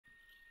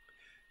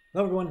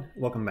Hello everyone,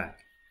 welcome back.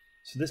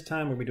 So this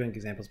time we'll be doing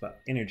examples about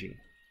energy.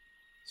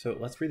 So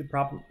let's read the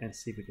problem and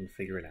see if we can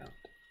figure it out.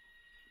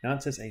 Now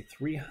it says a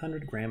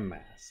 300 gram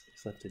mass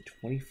is lifted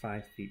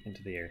 25 feet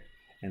into the air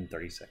in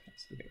 30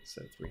 seconds. Okay,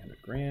 so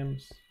 300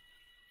 grams,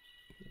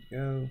 here we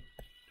go,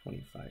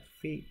 25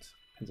 feet.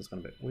 Pencil's going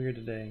a bit weird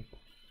today,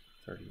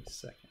 30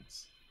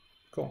 seconds.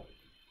 Cool.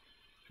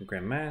 100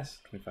 gram mass,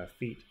 25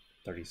 feet,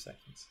 30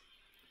 seconds.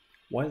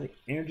 What is the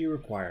energy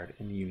required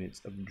in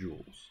units of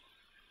joules?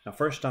 Now,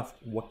 first off,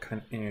 what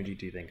kind of energy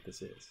do you think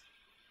this is?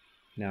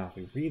 Now, if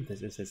we read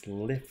this, it says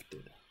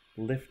lifted,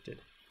 lifted.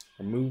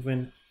 We're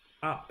moving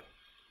up.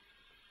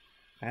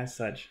 As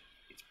such,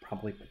 it's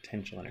probably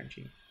potential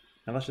energy.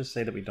 Now, let's just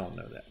say that we don't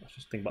know that. Let's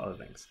just think about other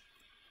things.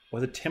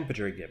 Was a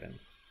temperature given?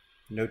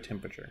 No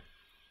temperature.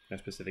 No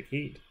specific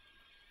heat.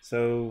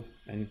 So,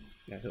 and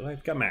yeah,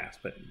 I've got mass,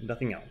 but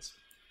nothing else.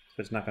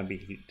 So it's not going to be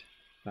heat,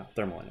 not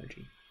thermal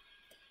energy.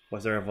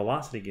 Was there a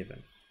velocity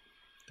given?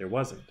 There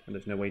wasn't, and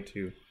there's no way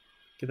to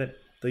get that.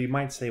 Though you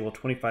might say, well,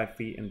 25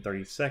 feet in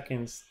 30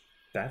 seconds,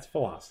 that's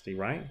velocity,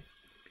 right?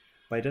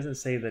 But it doesn't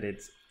say that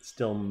it's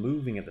still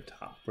moving at the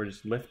top. We're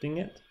just lifting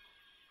it,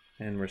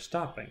 and we're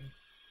stopping.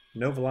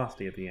 No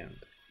velocity at the end.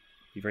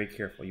 Be very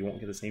careful. You won't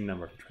get the same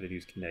number if you try to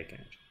use kinetic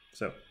energy.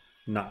 So,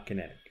 not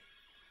kinetic.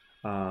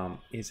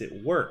 Is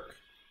it work?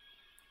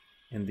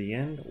 In the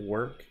end,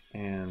 work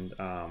and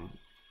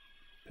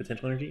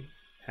potential energy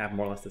have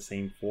more or less the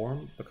same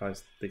form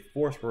because the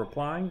force we're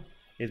applying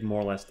is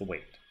more or less the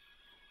weight.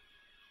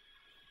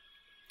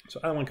 So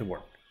either one could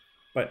work,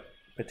 but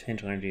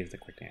potential energy is the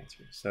correct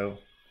answer. So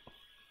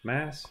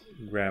mass,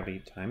 gravity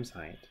times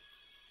height,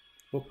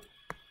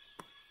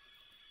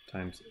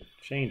 times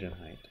change in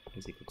height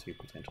is equal to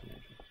potential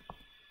energy.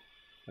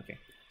 Okay,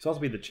 so also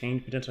be the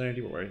change potential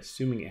energy, but we're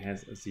assuming it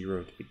has a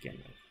 0 to begin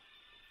with.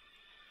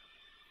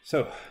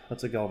 So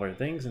let's look at all of our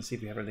things and see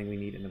if we have everything we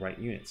need in the right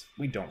units.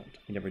 We don't,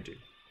 we never do.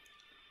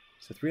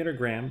 So 300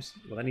 grams,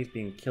 well, that needs to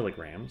be in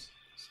kilograms.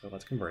 So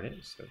let's convert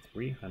it. So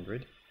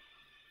 300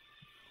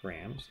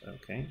 grams,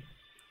 okay.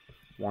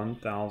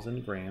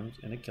 1,000 grams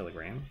in a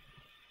kilogram.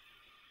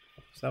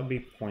 So that would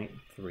be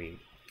 0.3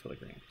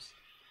 kilograms.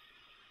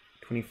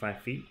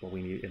 25 feet, well,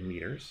 we need in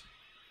meters.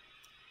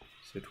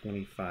 So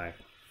 25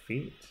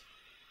 feet,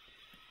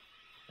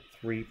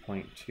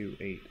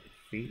 3.28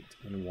 feet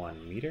in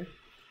 1 meter.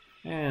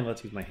 And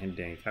let's use my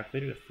handy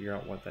calculator to figure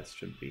out what that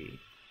should be.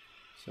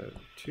 So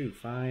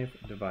 25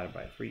 divided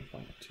by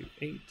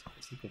 3.28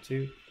 is equal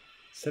to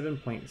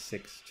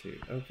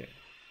 7.62. Okay.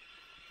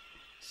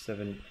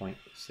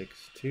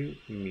 7.62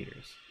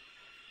 meters.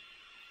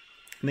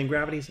 And then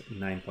gravity is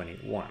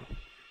 9.81.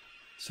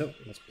 So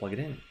let's plug it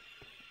in.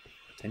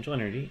 Potential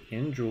energy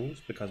in joules,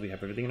 because we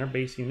have everything in our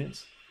base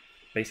units.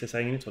 Base SI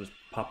units, we'll just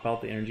pop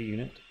out the energy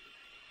unit.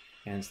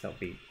 And so that'll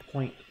be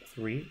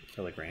 0.3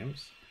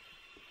 kilograms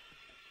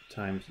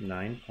times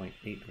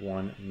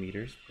 9.81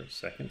 meters per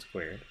second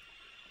squared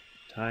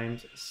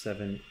times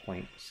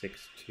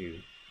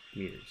 7.62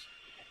 meters.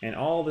 And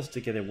all this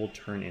together will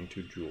turn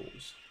into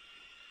joules.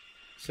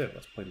 So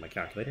let's plug in my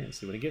calculator and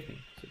see what it gives me.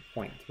 So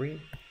 0.3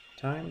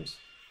 times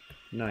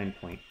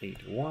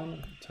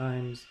 9.81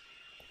 times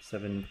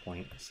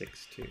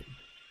 7.62.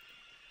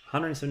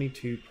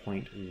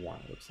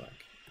 172.1 looks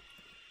like.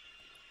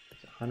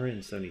 So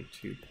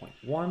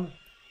 172.1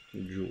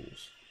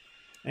 joules.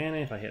 And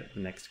if I hit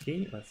the next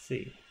key, let's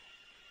see.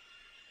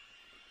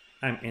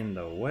 I'm in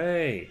the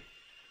way.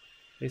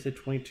 They said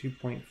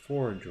 22.4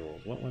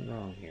 joules. What went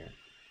wrong here?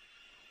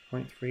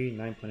 0.3,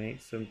 9.8,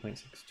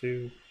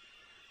 7.62.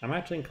 I'm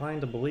actually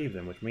inclined to believe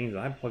them, which means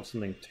I plugged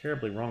something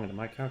terribly wrong into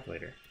my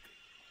calculator.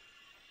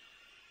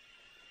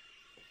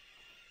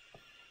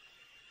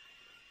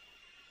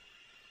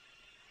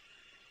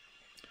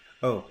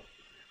 Oh,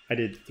 I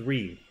did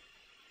 3.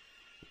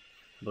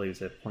 I believe it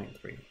said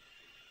 0.3.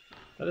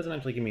 That doesn't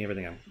actually give me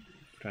everything I'm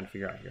trying to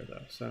figure out here,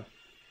 though. So,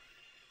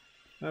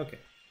 okay,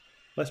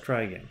 let's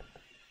try again.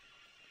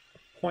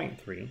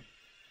 0.3.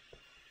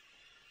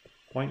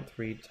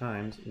 0.3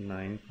 times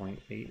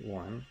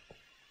 9.81.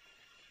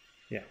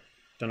 Yeah,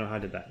 don't know how I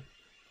did that.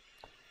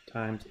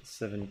 Times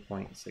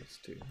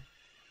 7.62.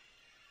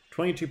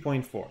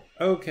 22.4.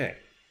 Okay,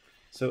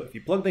 so if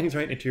you plug things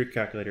right into your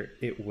calculator,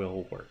 it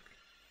will work.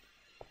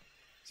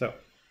 So,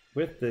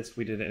 with this,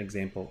 we did an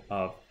example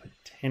of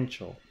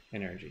potential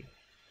energy.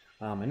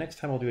 And next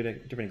time, we'll do a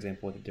different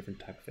example with a different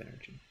type of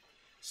energy.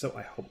 So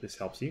I hope this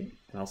helps you,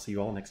 and I'll see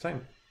you all next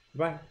time.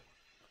 Bye.